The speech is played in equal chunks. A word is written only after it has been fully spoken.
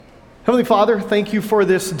Heavenly Father, thank you for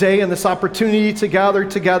this day and this opportunity to gather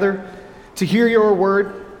together, to hear your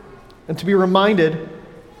word, and to be reminded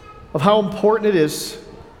of how important it is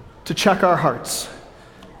to check our hearts.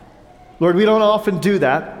 Lord, we don't often do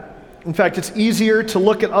that. In fact, it's easier to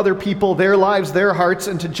look at other people, their lives, their hearts,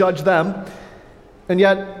 and to judge them. And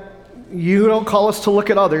yet, you don't call us to look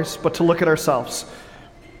at others, but to look at ourselves.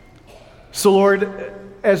 So Lord,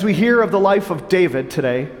 as we hear of the life of David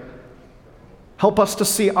today, help us to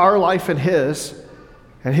see our life in his,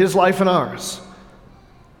 and his life in ours,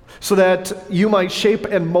 so that you might shape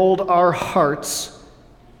and mold our hearts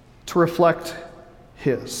to reflect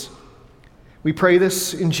his. We pray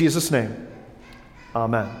this in Jesus' name.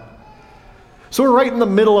 Amen. So we're right in the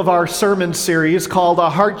middle of our sermon series called A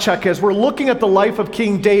Heart Check, as we're looking at the life of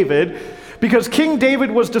King David, because King David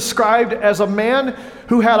was described as a man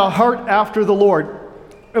who had a heart after the Lord.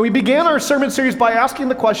 And we began our sermon series by asking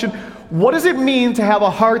the question, what does it mean to have a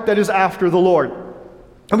heart that is after the Lord?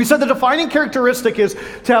 And we said the defining characteristic is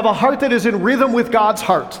to have a heart that is in rhythm with God's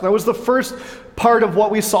heart. That was the first part of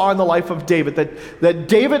what we saw in the life of David, that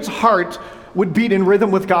David's heart would beat in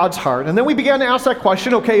rhythm with God's heart. And then we began to ask that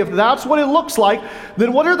question, okay, if that's what it looks like,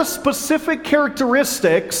 then what are the specific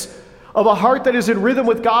characteristics of a heart that is in rhythm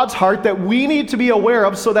with God's heart that we need to be aware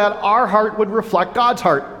of so that our heart would reflect God's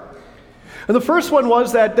heart? And the first one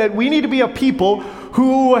was that we need to be a people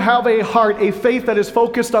who have a heart, a faith that is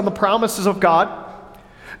focused on the promises of God,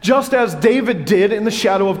 just as David did in the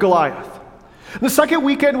shadow of Goliath. The second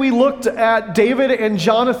weekend, we looked at David and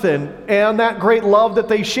Jonathan and that great love that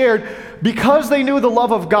they shared because they knew the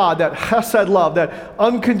love of God, that chesed love, that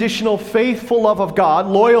unconditional, faithful love of God,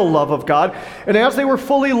 loyal love of God. And as they were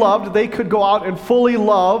fully loved, they could go out and fully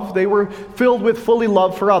love. They were filled with fully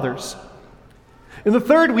love for others. In the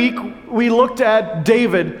third week, we looked at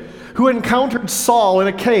David, who encountered Saul in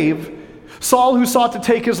a cave. Saul who sought to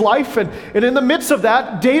take his life, and in the midst of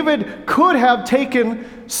that, David could have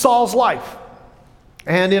taken Saul's life.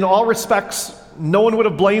 And in all respects, no one would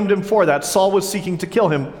have blamed him for that. Saul was seeking to kill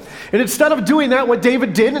him. And instead of doing that, what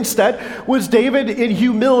David did instead was David, in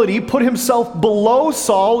humility, put himself below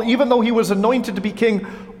Saul, even though he was anointed to be king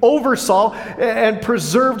over Saul, and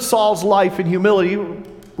preserved Saul's life in humility,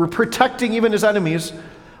 protecting even his enemies,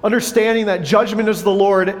 understanding that judgment is the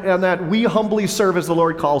Lord and that we humbly serve as the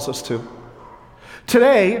Lord calls us to.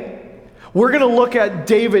 Today, we're going to look at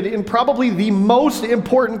David in probably the most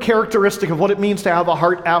important characteristic of what it means to have a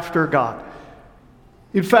heart after God.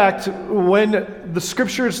 In fact, when the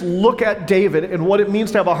scriptures look at David and what it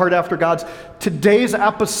means to have a heart after God's, today's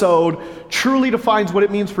episode truly defines what it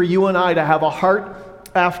means for you and I to have a heart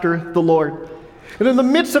after the Lord. And in the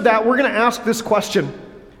midst of that, we're going to ask this question: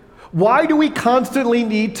 why do we constantly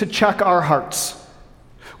need to check our hearts?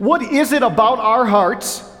 What is it about our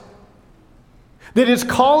hearts that is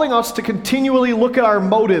calling us to continually look at our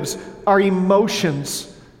motives, our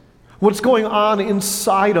emotions, what's going on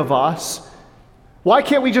inside of us? Why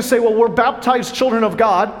can't we just say, well, we're baptized children of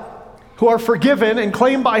God who are forgiven and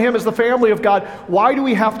claimed by Him as the family of God? Why do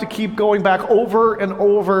we have to keep going back over and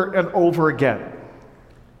over and over again?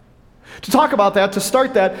 To talk about that, to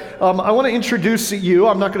start that, I want to introduce you.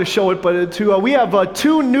 I'm not going to show it, but we have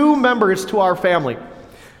two new members to our family,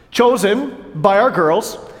 chosen by our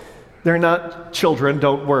girls. They're not children,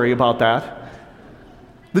 don't worry about that.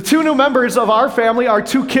 The two new members of our family are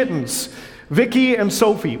two kittens, Vicky and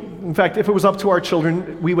Sophie. In fact, if it was up to our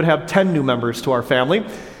children, we would have 10 new members to our family,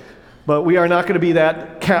 but we are not going to be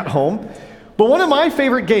that cat home. But one of my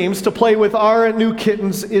favorite games to play with our new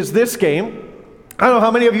kittens is this game. I don't know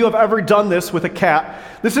how many of you have ever done this with a cat.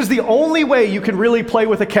 This is the only way you can really play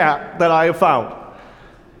with a cat that I have found.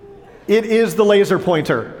 It is the laser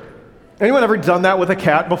pointer. Anyone ever done that with a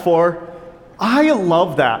cat before? I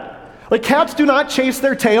love that. Like, cats do not chase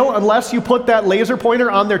their tail unless you put that laser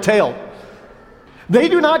pointer on their tail. They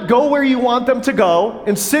do not go where you want them to go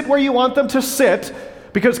and sit where you want them to sit,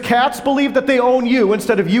 because cats believe that they own you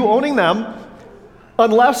instead of you owning them,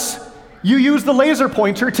 unless you use the laser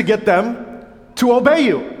pointer to get them to obey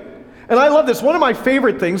you. And I love this. One of my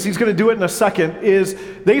favorite things, he's going to do it in a second, is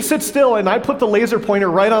they sit still and I put the laser pointer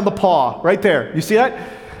right on the paw, right there. You see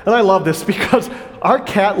that? And I love this because our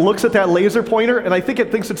cat looks at that laser pointer and I think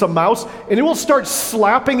it thinks it's a mouse, and it will start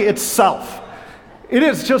slapping itself. It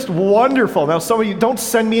is just wonderful. Now, some of you, don't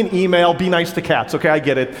send me an email, be nice to cats, okay? I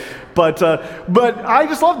get it. But I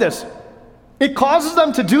just love this. It causes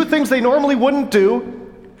them to do things they normally wouldn't do,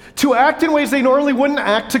 to act in ways they normally wouldn't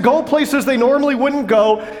act, to go places they normally wouldn't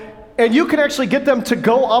go, and you can actually get them to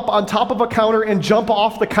go up on top of a counter and jump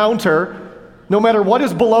off the counter, no matter what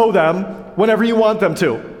is below them, whenever you want them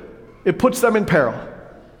to. It puts them in peril.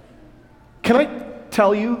 Can I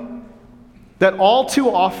tell you that all too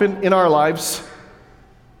often in our lives,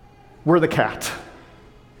 we're the cat.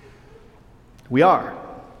 We are.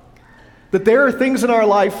 That there are things in our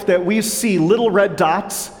life that we see, little red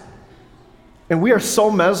dots, and we are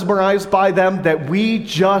so mesmerized by them that we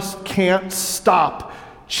just can't stop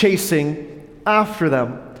chasing after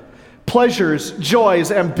them. Pleasures,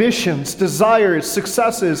 joys, ambitions, desires,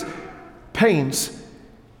 successes, pains.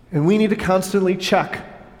 And we need to constantly check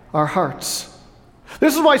our hearts.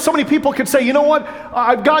 This is why so many people can say, you know what,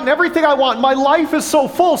 I've gotten everything I want. My life is so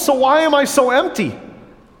full, so why am I so empty?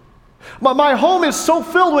 My home is so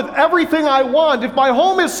filled with everything I want. If my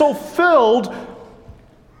home is so filled,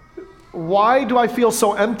 why do I feel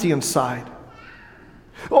so empty inside?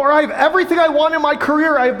 Or I have everything I want in my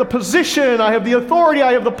career. I have the position, I have the authority,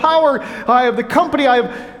 I have the power, I have the company.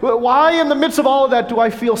 Why in the midst of all of that do I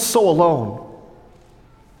feel so alone?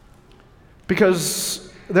 Because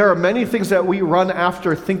there are many things that we run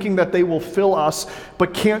after thinking that they will fill us,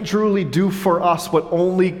 but can't truly do for us what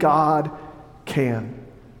only God can.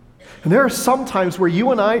 And there are some times where you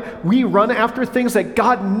and we run after things that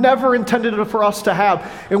God never intended for us to have.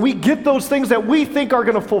 And we get those things that we think are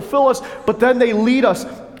going to fulfill us, but then they lead us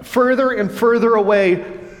further and further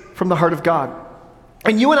away from the heart of God.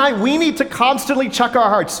 And you and we need to constantly check our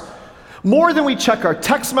hearts. More than we check our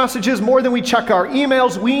text messages, more than we check our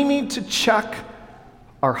emails, we need to check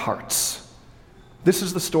our hearts. This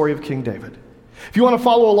is the story of King David. If you want to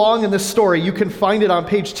follow along in this story, you can find it on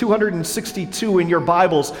page 262 in your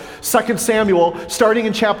Bibles, 2 Samuel, starting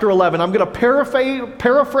in chapter 11. I'm going to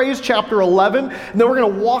paraphrase chapter 11, and then we're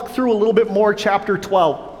going to walk through a little bit more chapter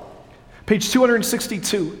 12. Page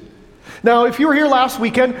 262. Now, if you were here last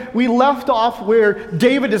weekend, we left off where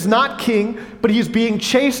David is not king, but he's being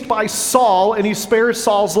chased by Saul, and he spares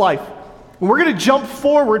Saul's life. And we're going to jump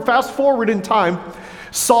forward, fast forward in time.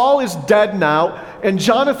 Saul is dead now, and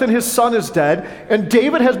Jonathan, his son, is dead, and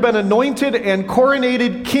David has been anointed and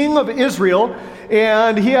coronated king of Israel,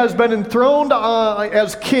 and he has been enthroned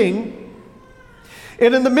as king.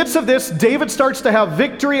 And in the midst of this, David starts to have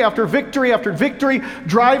victory after victory after victory,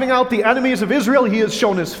 driving out the enemies of Israel. He has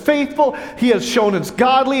shown as faithful, he has shown as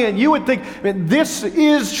godly, and you would think, man, this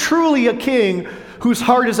is truly a king whose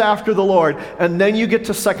heart is after the Lord. And then you get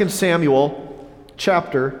to 2 Samuel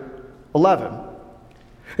chapter 11.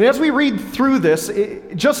 And as we read through this,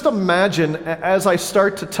 just imagine, as I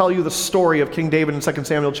start to tell you the story of King David in 2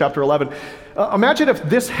 Samuel chapter 11, imagine if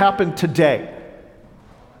this happened today.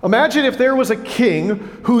 Imagine if there was a king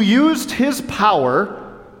who used his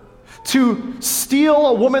power to steal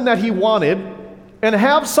a woman that he wanted and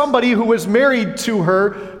have somebody who was married to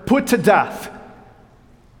her put to death.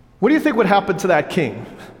 What do you think would happen to that king?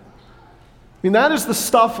 I mean, that is the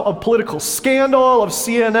stuff of political scandal, of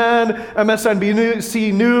CNN,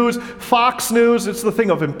 MSNBC News, Fox News. It's the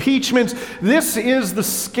thing of impeachments. This is the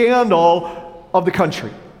scandal of the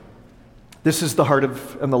country. This is the heart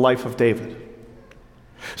of and the life of David.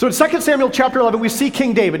 So in 2 Samuel chapter 11, we see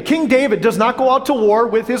King David. King David does not go out to war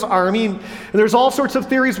with his army. And there's all sorts of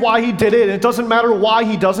theories why he did it. And it doesn't matter why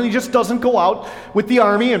he doesn't. He just doesn't go out with the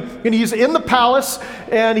army. And he's in the palace,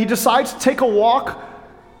 and he decides to take a walk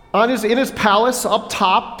in his palace up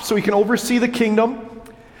top so he can oversee the kingdom.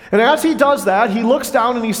 And as he does that, he looks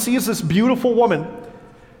down and he sees this beautiful woman.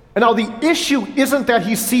 And now the issue isn't that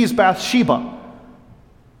he sees Bathsheba.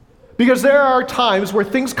 Because there are times where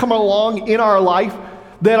things come along in our life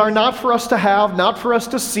that are not for us to have, not for us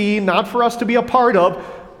to see, not for us to be a part of.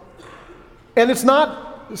 And it's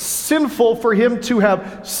not sinful for him to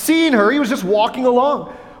have seen her. He was just walking along.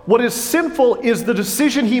 What is sinful is the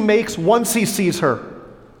decision he makes once he sees her.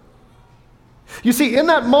 You see, in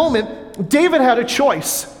that moment, David had a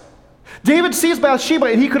choice. David sees Bathsheba,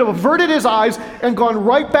 and he could have averted his eyes and gone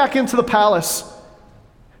right back into the palace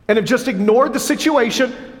and have just ignored the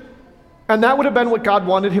situation, and that would have been what God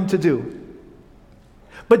wanted him to do.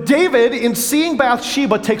 But David, in seeing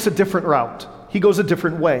Bathsheba, takes a different route. He goes a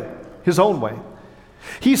different way, his own way.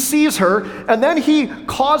 He sees her, and then he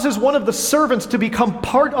causes one of the servants to become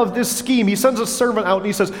part of this scheme. He sends a servant out, and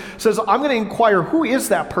he says, I'm going to inquire, who is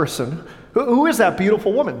that person? Who is that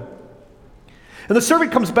beautiful woman? And the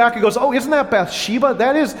servant comes back and goes, oh, isn't that Bathsheba?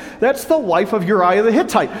 That's the wife of Uriah the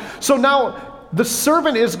Hittite. So now the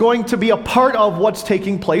servant is going to be a part of what's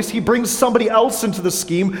taking place. He brings somebody else into the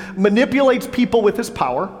scheme, manipulates people with his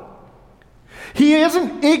power. He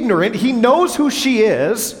isn't ignorant. He knows who she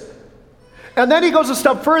is. And then he goes a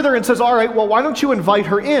step further and says, all right, well, why don't you invite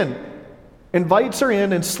her in? Invites her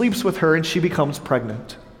in and sleeps with her, and she becomes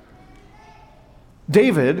pregnant.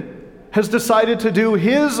 David has decided to do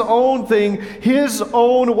his own thing, his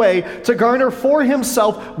own way, to garner for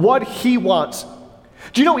himself what he wants.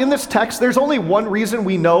 Do you know in this text, there's only one reason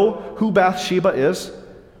we know who Bathsheba is?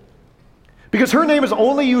 Because her name is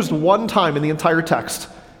only used one time in the entire text.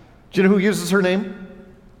 Do you know who uses her name?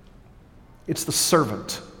 It's the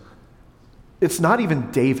servant. It's not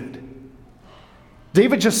even David.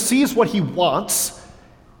 David just sees what he wants,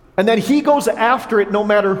 and then he goes after it no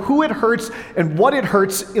matter who it hurts and what it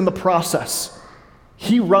hurts in the process.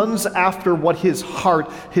 He runs after what his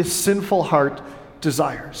heart, his sinful heart,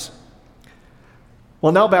 desires.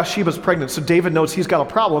 Well, now Bathsheba's pregnant, so David knows he's got a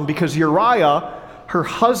problem because Uriah, her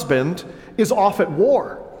husband, is off at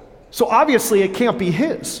war. So obviously it can't be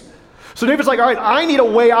his. So David's like, all right, I need a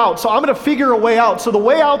way out, so I'm going to figure a way out. So the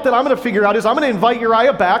way out that I'm going to figure out is I'm going to invite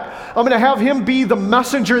Uriah back. I'm going to have him be the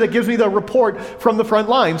messenger that gives me the report from the front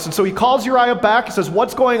lines. And so he calls Uriah back. He says,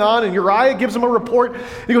 what's going on? And Uriah gives him a report.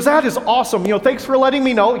 And he goes, that is awesome. Thanks for letting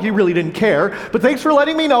me know. He really didn't care, but thanks for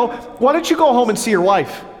letting me know. Why don't you go home and see your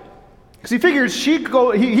wife? Because he figures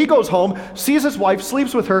he goes home, sees his wife,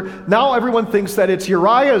 sleeps with her. Now everyone thinks that it's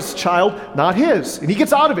Uriah's child, not his. And he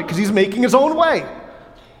gets out of it because he's making his own way.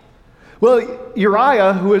 Well,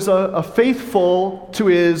 Uriah, who is a faithful to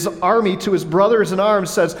his army, to his brothers in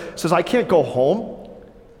arms, says, I can't go home.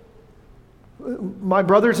 My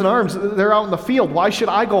brothers in arms, they're out in the field. Why should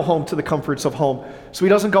I go home to the comforts of home? So he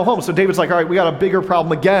doesn't go home. So David's like, all right, we got a bigger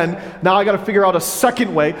problem again. Now I got to figure out a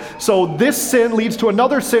second way. So this sin leads to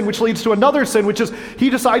another sin, which leads to another sin, which is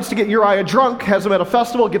he decides to get Uriah drunk, has him at a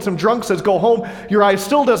festival, gets him drunk, says go home. Uriah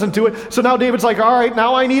still doesn't do it. So now David's like, all right,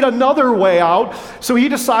 now I need another way out. So he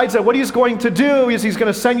decides that what he's going to do is he's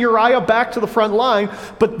going to send Uriah back to the front line,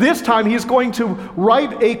 but this time he's going to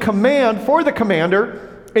write a command for the commander,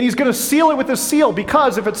 and he's going to seal it with a seal,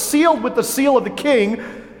 because if it's sealed with the seal of the king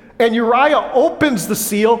and Uriah opens the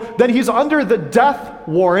seal, then he's under the death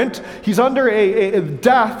warrant. He's under a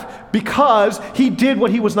death because he did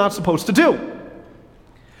what he was not supposed to do.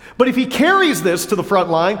 But if he carries this to the front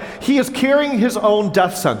line, he is carrying his own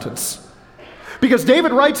death sentence. Because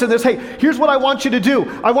David writes in this, hey, here's what I want you to do.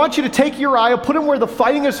 I want you to take Uriah, put him where the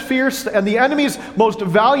fighting is fierce and the enemy's most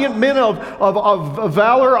valiant men of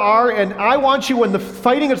valor are, and I want you, when the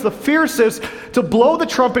fighting is the fiercest, to blow the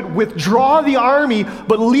trumpet, withdraw the army,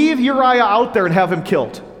 but leave Uriah out there and have him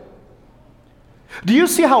killed. Do you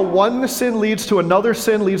see how one sin leads to another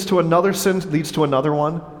sin, leads to another sin, leads to another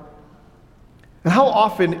one? And how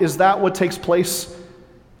often is that what takes place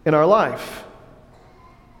in our life?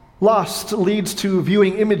 Lust leads to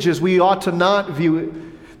viewing images we ought to not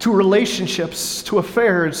view, to relationships, to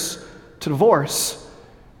affairs, to divorce.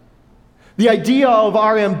 The idea of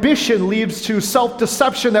our ambition leads to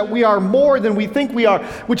self-deception that we are more than we think we are,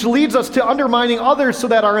 which leads us to undermining others so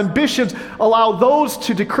that our ambitions allow those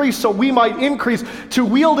to decrease so we might increase, to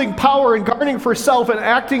wielding power and garnering for self and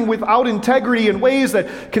acting without integrity in ways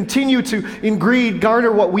that continue to, in greed,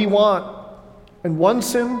 garner what we want. And one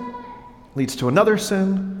sin leads to another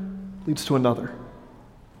sin, leads to another.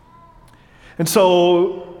 And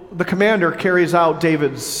so the commander carries out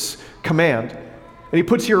David's command. And he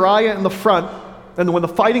puts Uriah in the front. And when the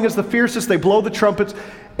fighting is the fiercest, they blow the trumpets.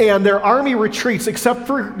 And their army retreats, except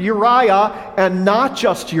for Uriah, and not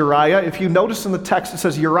just Uriah. If you notice in the text, it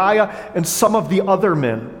says Uriah and some of the other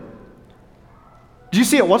men. Do you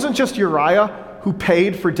see, it wasn't just Uriah who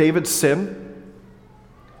paid for David's sin.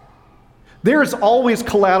 There is always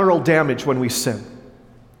collateral damage when we sin.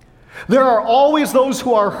 There are always those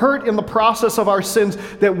who are hurt in the process of our sins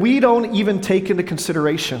that we don't even take into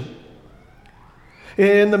consideration.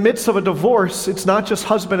 In the midst of a divorce, it's not just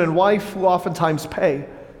husband and wife who oftentimes pay.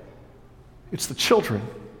 It's the children.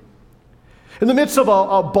 In the midst of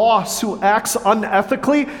a boss who acts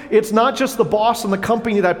unethically, it's not just the boss and the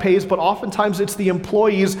company that pays, but oftentimes it's the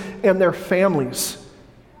employees and their families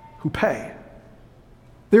who pay.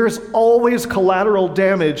 There is always collateral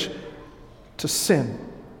damage to sin.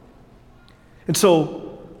 And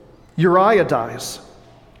so Uriah dies,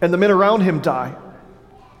 and the men around him die.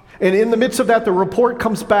 And in the midst of that, the report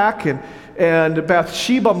comes back, and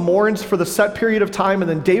Bathsheba mourns for the set period of time, and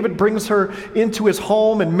then David brings her into his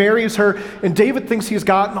home and marries her, and David thinks he's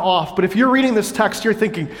gotten off. But if you're reading this text, you're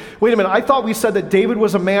thinking, wait a minute, I thought we said that David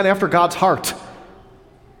was a man after God's heart.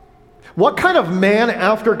 What kind of man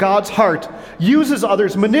after God's heart uses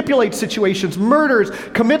others, manipulates situations, murders,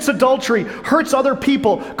 commits adultery, hurts other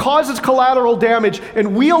people, causes collateral damage,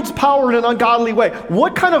 and wields power in an ungodly way?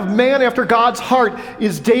 What kind of man after God's heart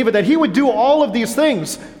is David that he would do all of these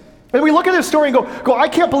things? And we look at this story and go, I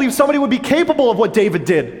can't believe somebody would be capable of what David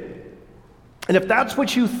did. And if that's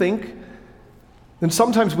what you think, then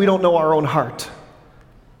sometimes we don't know our own heart.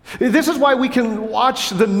 This is why we can watch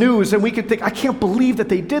the news and we can think, I can't believe that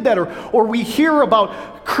they did that. Or we hear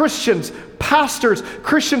about Christians, pastors,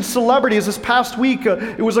 Christian celebrities. This past week,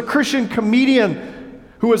 it was a Christian comedian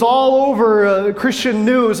who was all over Christian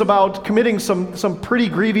news about committing some pretty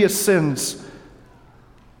grievous sins.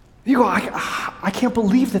 You go, I can't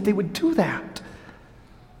believe that they would do that.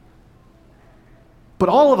 But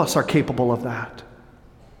all of us are capable of that.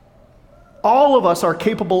 All of us are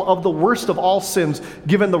capable of the worst of all sins,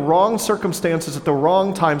 given the wrong circumstances at the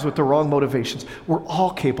wrong times with the wrong motivations. We're all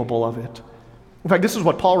capable of it. In fact, this is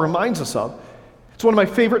what Paul reminds us of. It's one of my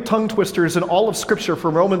favorite tongue twisters in all of Scripture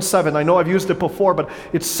from Romans 7. I know I've used it before, but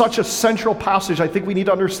it's such a central passage. I think we need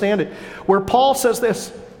to understand it. Where Paul says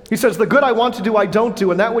this. He says, the good I want to do, I don't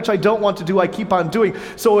do, and that which I don't want to do, I keep on doing.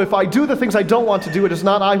 So if I do the things I don't want to do, it is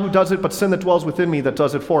not I who does it, but sin that dwells within me that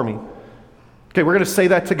does it for me. Okay, we're going to say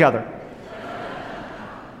that together.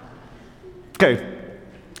 Okay,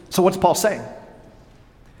 so what's Paul saying?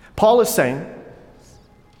 Paul is saying,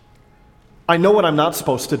 I know what I'm not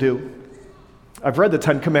supposed to do. I've read the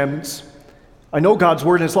Ten Commandments. I know God's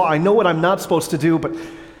word and his law. I know what I'm not supposed to do, but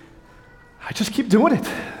I just keep doing it.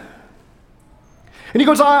 And he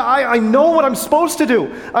goes, I know what I'm supposed to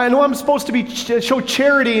do. I know I'm supposed to show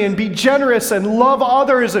charity and be generous and love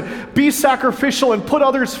others and be sacrificial and put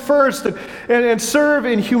others first and serve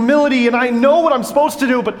in humility. And I know what I'm supposed to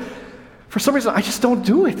do, but for some reason, I just don't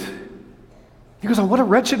do it. He goes, what a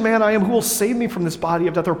wretched man I am. Who will save me from this body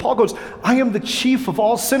of death? Or Paul goes, I am the chief of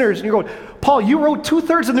all sinners. And you're going, Paul, you wrote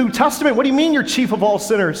 2/3 of the New Testament. What do you mean you're chief of all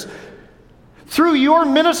sinners? Through your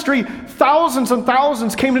ministry, thousands and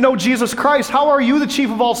thousands came to know Jesus Christ. How are you the chief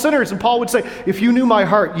of all sinners? And Paul would say, if you knew my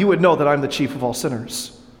heart, you would know that I'm the chief of all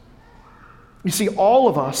sinners. You see, all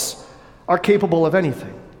of us are capable of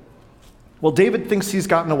anything. Well, David thinks he's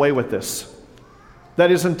gotten away with this. That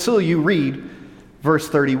is until you read verse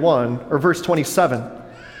 31 or verse 27.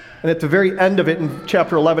 And at the very end of it in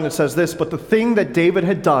chapter 11, it says this, but the thing that David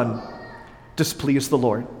had done displeased the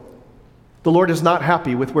Lord. The Lord is not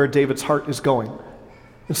happy with where David's heart is going.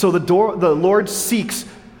 And so the Lord seeks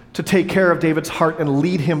to take care of David's heart and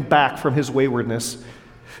lead him back from his waywardness.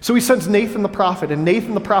 So he sends Nathan the prophet, and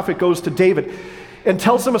Nathan the prophet goes to David and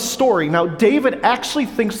tells him a story. Now, David actually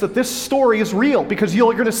thinks that this story is real because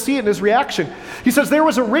you're going to see it in his reaction. He says, there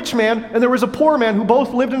was a rich man and there was a poor man who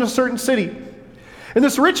both lived in a certain city. And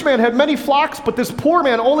this rich man had many flocks, but this poor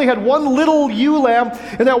man only had one little ewe lamb.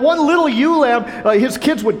 And that one little ewe lamb, his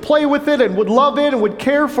kids would play with it and would love it and would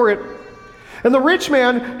care for it. And the rich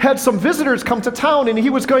man had some visitors come to town, and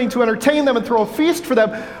he was going to entertain them and throw a feast for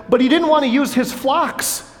them, but he didn't want to use his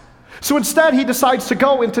flocks. So instead, he decides to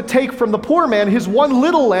go and to take from the poor man his one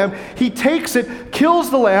little lamb. He takes it, kills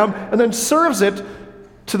the lamb, and then serves it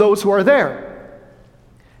to those who are there.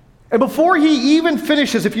 And before he even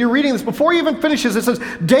finishes, if you're reading this, before he even finishes, it says,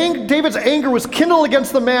 David's anger was kindled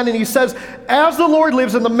against the man, and he says, as the Lord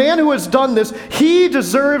lives, and the man who has done this, he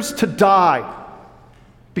deserves to die,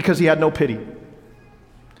 because he had no pity.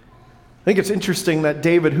 I think it's interesting that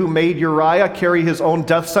David, who made Uriah carry his own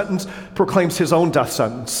death sentence, proclaims his own death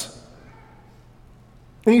sentence.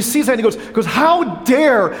 And he sees that and he goes, how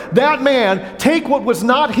dare that man take what was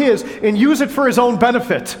not his and use it for his own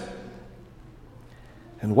benefit?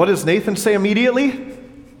 And what does Nathan say immediately?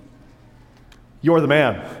 You're the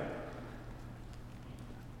man.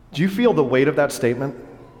 Do you feel the weight of that statement?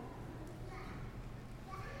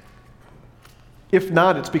 If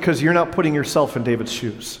not, it's because you're not putting yourself in David's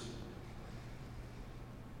shoes.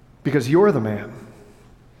 Because you're the man.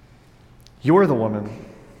 You're the woman.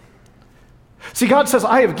 See, God says,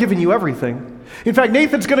 I have given you everything. In fact,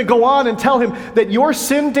 Nathan's going to go on and tell him that your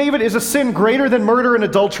sin, David, is a sin greater than murder and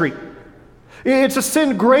adultery. It's a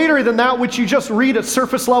sin greater than that which you just read at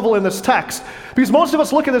surface level in this text. Because most of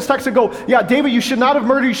us look at this text and go, yeah, David, you should not have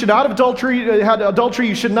murdered, you should not have had adultery,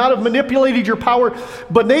 you should not have manipulated your power.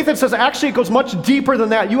 But Nathan says, actually, it goes much deeper than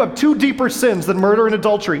that. You have two deeper sins than murder and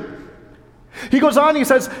adultery. He goes on, he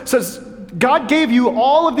says, God gave you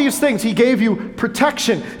all of these things. He gave you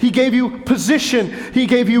protection. He gave you position. He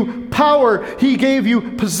gave you power. He gave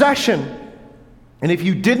you possession. And if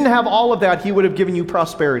you didn't have all of that, he would have given you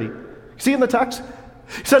prosperity. See in the text?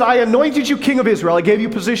 He said, I anointed you king of Israel. I gave you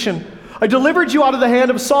position. I delivered you out of the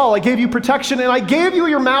hand of Saul. I gave you protection. And I gave you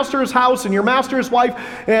your master's house and your master's wife.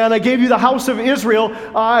 And I gave you the house of Israel.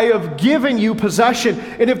 I have given you possession.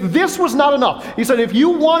 And if this was not enough, he said, if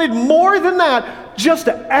you wanted more than that, just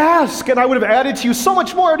ask, and I would have added to you so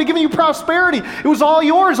much more. I would have given you prosperity. It was all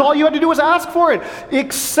yours. All you had to do was ask for it.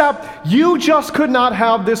 Except you just could not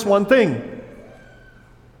have this one thing.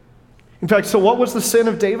 In fact, so what was the sin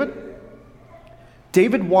of David?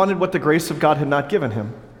 David wanted what the grace of God had not given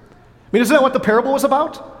him. mean, isn't that what the parable was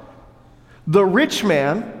about? The rich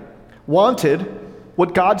man wanted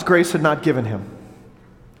what God's grace had not given him.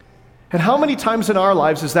 And how many times in our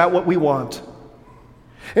lives is that what we want?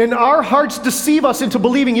 And our hearts deceive us into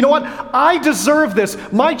believing, you know what? I deserve this.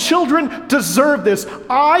 My children deserve this.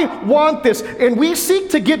 I want this. And we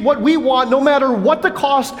seek to get what we want no matter what the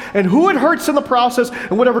cost and who it hurts in the process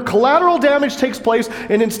and whatever collateral damage takes place.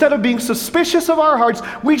 And instead of being suspicious of our hearts,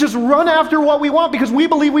 we just run after what we want because we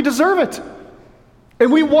believe we deserve it.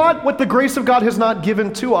 And we want what the grace of God has not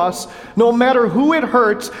given to us, no matter who it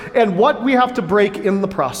hurts and what we have to break in the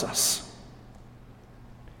process.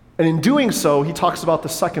 And in doing so, he talks about the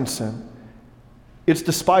second sin. It's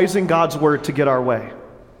despising God's word to get our way.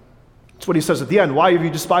 That's what he says at the end. Why have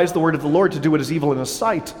you despised the word of the Lord to do what is evil in his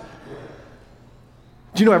sight?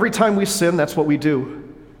 Do you know every time we sin, that's what we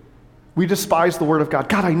do? We despise the word of God.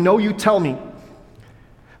 God, I know you tell me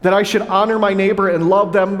that I should honor my neighbor and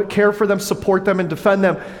love them, care for them, support them, and defend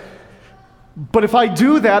them. But if I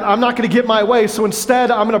do that, I'm not going to get my way. So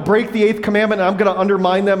instead, I'm going to break the 8th commandment, and I'm going to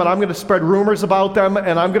undermine them, and I'm going to spread rumors about them,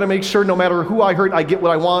 and I'm going to make sure no matter who I hurt, I get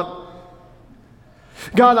what I want.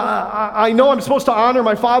 God, I know I'm supposed to honor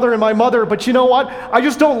my father and my mother, but you know what? I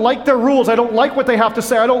just don't like their rules. I don't like what they have to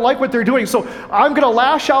say. I don't like what they're doing. So I'm going to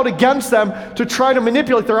lash out against them to try to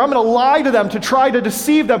manipulate them. I'm going to lie to them to try to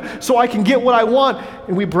deceive them so I can get what I want.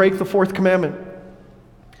 And we break the 4th commandment.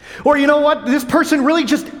 Or you know what? This person really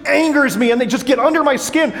just angers me and they just get under my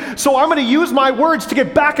skin. So I'm going to use my words to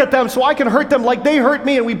get back at them so I can hurt them like they hurt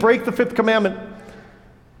me, and we break the 5th commandment.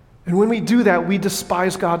 And when we do that, we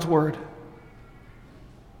despise God's word.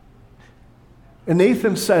 And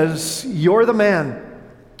Nathan says, you're the man,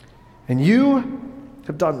 and you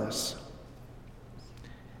have done this.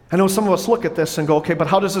 I know some of us look at this and go, okay, but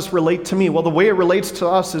how does this relate to me? Well, the way it relates to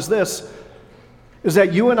us is this, is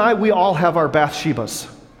that you and I, we all have our Bathshebas.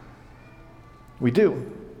 We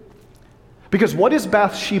do. Because what is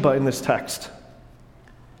Bathsheba in this text?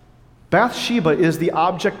 Bathsheba is the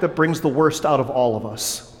object that brings the worst out of all of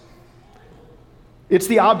us. It's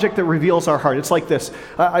the object that reveals our heart. It's like this.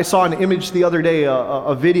 I saw an image the other day,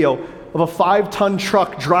 a video of a 5-ton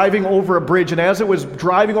truck driving over a bridge, and as it was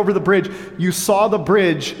driving over the bridge, you saw the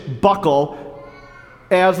bridge buckle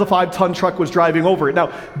as the 5-ton truck was driving over it. Now,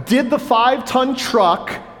 did the 5-ton truck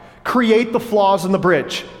create the flaws in the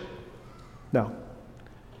bridge? No.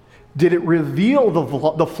 Did it reveal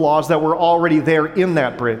the flaws that were already there in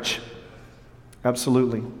that bridge?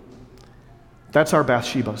 Absolutely. That's our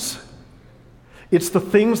Bathshebas. It's the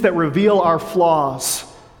things that reveal our flaws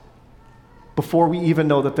before we even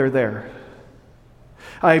know that they're there.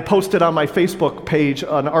 I posted on my Facebook page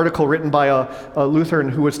an article written by a Lutheran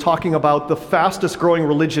who was talking about the fastest growing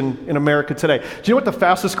religion in America today. Do you know what the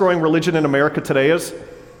fastest growing religion in America today is?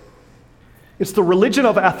 It's the religion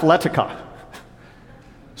of athletica.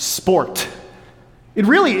 Sport. It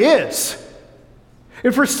really is.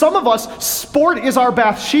 And for some of us, sport is our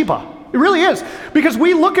Bathsheba. It really is. Because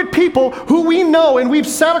we look at people who we know and we've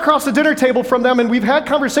sat across the dinner table from them and we've had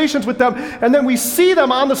conversations with them, and then we see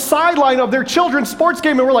them on the sideline of their children's sports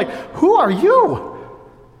game and we're like, who are you?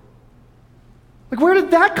 Like, where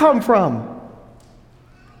did that come from?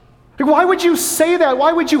 Like, why would you say that?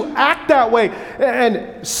 Why would you act that way?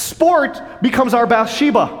 And sport becomes our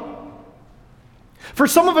Bathsheba. For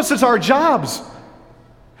some of us, it's our jobs.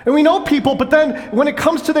 And we know people, but then when it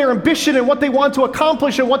comes to their ambition and what they want to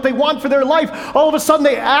accomplish and what they want for their life, all of a sudden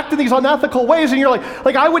they act in these unethical ways, and you're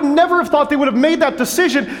like I would never have thought they would have made that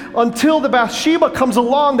decision until the Bathsheba comes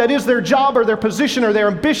along that is their job or their position or their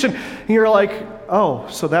ambition. And you're like, oh,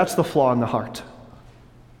 so that's the flaw in the heart.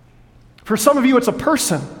 For some of you, it's a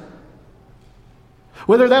person.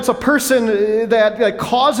 Whether that's a person that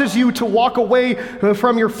causes you to walk away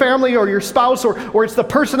from your family or your spouse, or it's the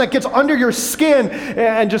person that gets under your skin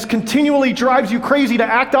and just continually drives you crazy to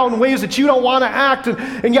act out in ways that you don't want to act,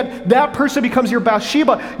 and yet that person becomes your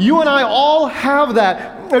Bathsheba. You and I all have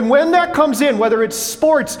that. And when that comes in, whether it's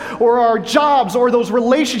sports or our jobs or those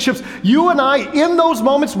relationships, you and I, in those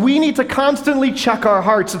moments, we need to constantly check our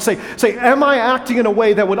hearts and say, am I acting in a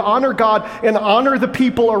way that would honor God and honor the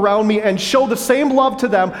people around me and show the same love to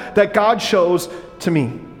them that God shows to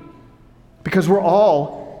me? Because we're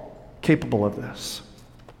all capable of this.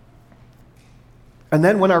 And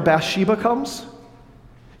then when our Bathsheba comes,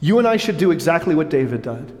 you and I should do exactly what David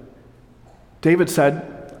did. David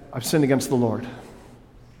said, I've sinned against the Lord.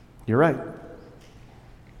 You're right.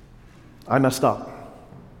 I messed up.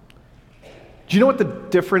 Do you know what the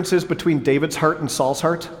difference is between David's heart and Saul's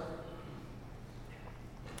heart?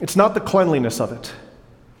 It's not the cleanliness of it.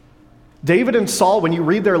 David and Saul, when you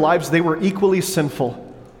read their lives, they were equally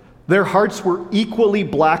sinful. Their hearts were equally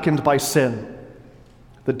blackened by sin.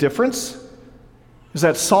 The difference is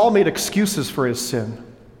that Saul made excuses for his sin.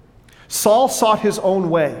 Saul sought his own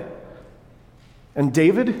way, and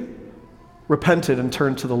David repented and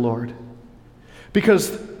turned to the Lord.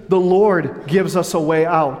 Because the Lord gives us a way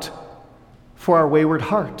out for our wayward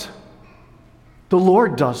heart. The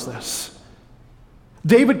Lord does this.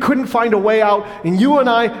 David couldn't find a way out, and you and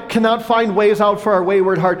I cannot find ways out for our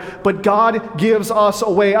wayward heart, but God gives us a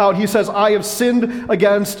way out. He says, I have sinned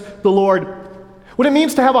against the Lord. What it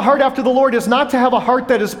means to have a heart after the Lord is not to have a heart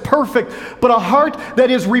that is perfect, but a heart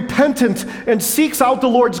that is repentant and seeks out the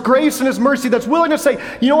Lord's grace and His mercy, that's willing to say,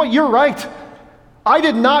 you know what, you're right. I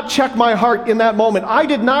did not check my heart in that moment. I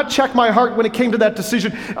did not check my heart when it came to that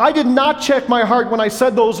decision. I did not check my heart when I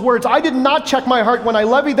said those words. I did not check my heart when I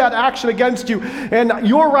levied that action against you. And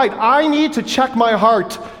you're right. I need to check my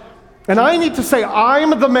heart. And I need to say,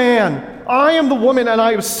 I'm the man. I am the woman, and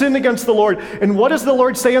I have sinned against the Lord. And what does the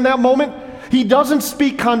Lord say in that moment? He doesn't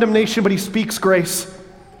speak condemnation, but He speaks grace.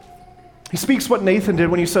 He speaks what Nathan did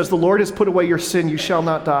when he says, the Lord has put away your sin, you shall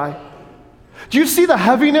not die. Do you see the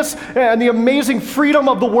heaviness and the amazing freedom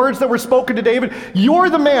of the words that were spoken to David? You're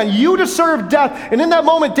the man. You deserve death. And in that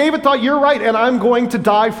moment, David thought, you're right, and I'm going to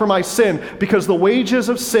die for my sin, because the wages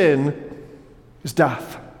of sin is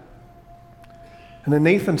death. And then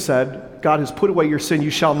Nathan said, God has put away your sin.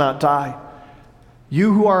 You shall not die.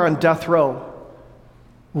 You who are on death row,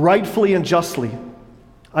 rightfully and justly,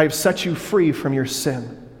 I have set you free from your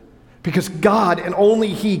sin. Because God, and only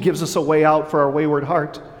He, gives us a way out for our wayward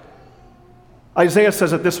heart. Isaiah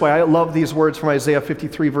says it this way. I love these words from Isaiah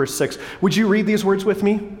 53, verse 6. Would you read these words with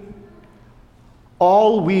me?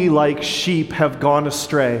 All we like sheep have gone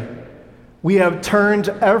astray. We have turned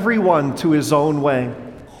everyone to his own way.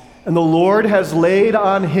 And the Lord has laid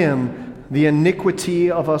on Him the iniquity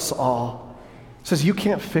of us all. It says you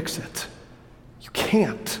can't fix it. You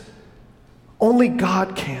can't. Only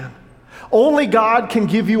God can. Only God can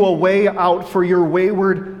give you a way out for your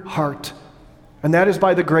wayward heart. And that is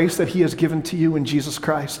by the grace that He has given to you in Jesus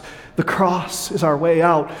Christ. The cross is our way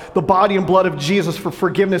out. The body and blood of Jesus for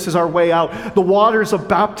forgiveness is our way out. The waters of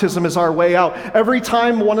baptism is our way out. Every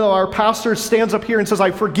time one of our pastors stands up here and says, I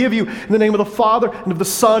forgive you in the name of the Father and of the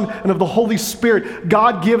Son and of the Holy Spirit,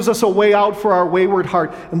 God gives us a way out for our wayward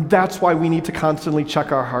heart. And that's why we need to constantly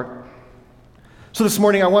check our heart. So this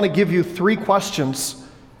morning I want to give you 3 questions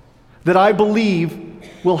that I believe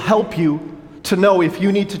will help you to know if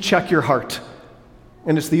you need to check your heart.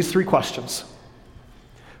 And it's these 3 questions.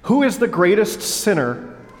 Who is the greatest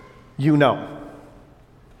sinner you know?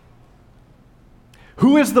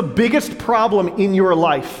 Who is the biggest problem in your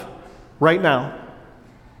life right now?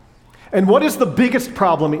 And what is the biggest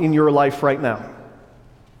problem in your life right now?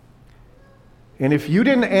 And if you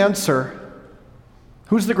didn't answer,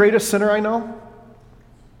 who's the greatest sinner I know?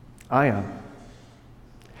 I am.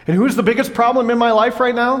 And who's the biggest problem in my life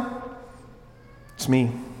right now? It's me.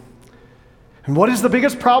 And what is the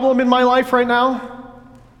biggest problem in my life right now?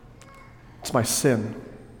 It's my sin.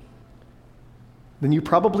 Then you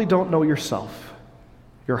probably don't know yourself,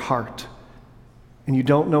 your heart, and you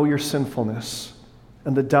don't know your sinfulness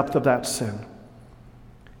and the depth of that sin.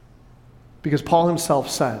 Because Paul himself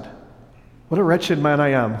said, what a wretched man I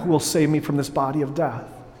am, who will save me from this body of death?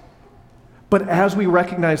 But as we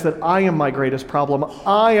recognize that I am my greatest problem,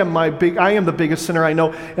 I am the biggest sinner I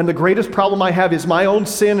know, and the greatest problem I have is my own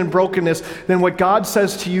sin and brokenness, then what God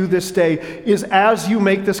says to you this day is, as you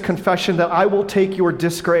make this confession, that I will take your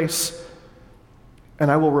disgrace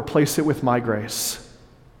and I will replace it with my grace.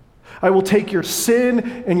 I will take your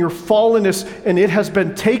sin and your fallenness, and it has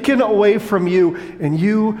been taken away from you, and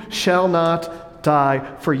you shall not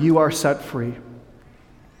die, for you are set free.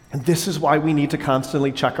 And this is why we need to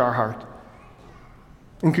constantly check our heart.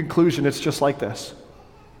 In conclusion, it's just like this.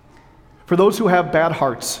 For those who have bad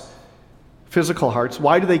hearts, physical hearts,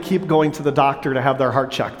 why do they keep going to the doctor to have their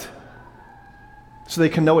heart checked? So they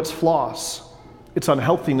can know its flaws, its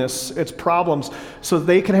unhealthiness, its problems, so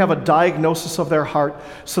they can have a diagnosis of their heart,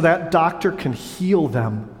 so that doctor can heal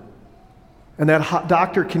them, and that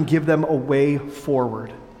doctor can give them a way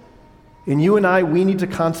forward. And you and I, we need to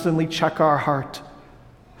constantly check our heart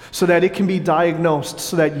so that it can be diagnosed,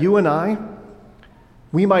 so that you and I,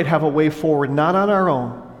 we might have a way forward, not on our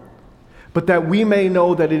own, but that we may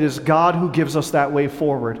know that it is God who gives us that way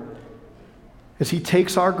forward, as He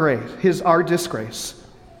takes our grace, our disgrace,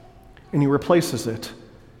 and He replaces it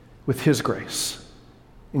with His grace.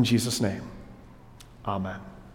 In Jesus' name, amen.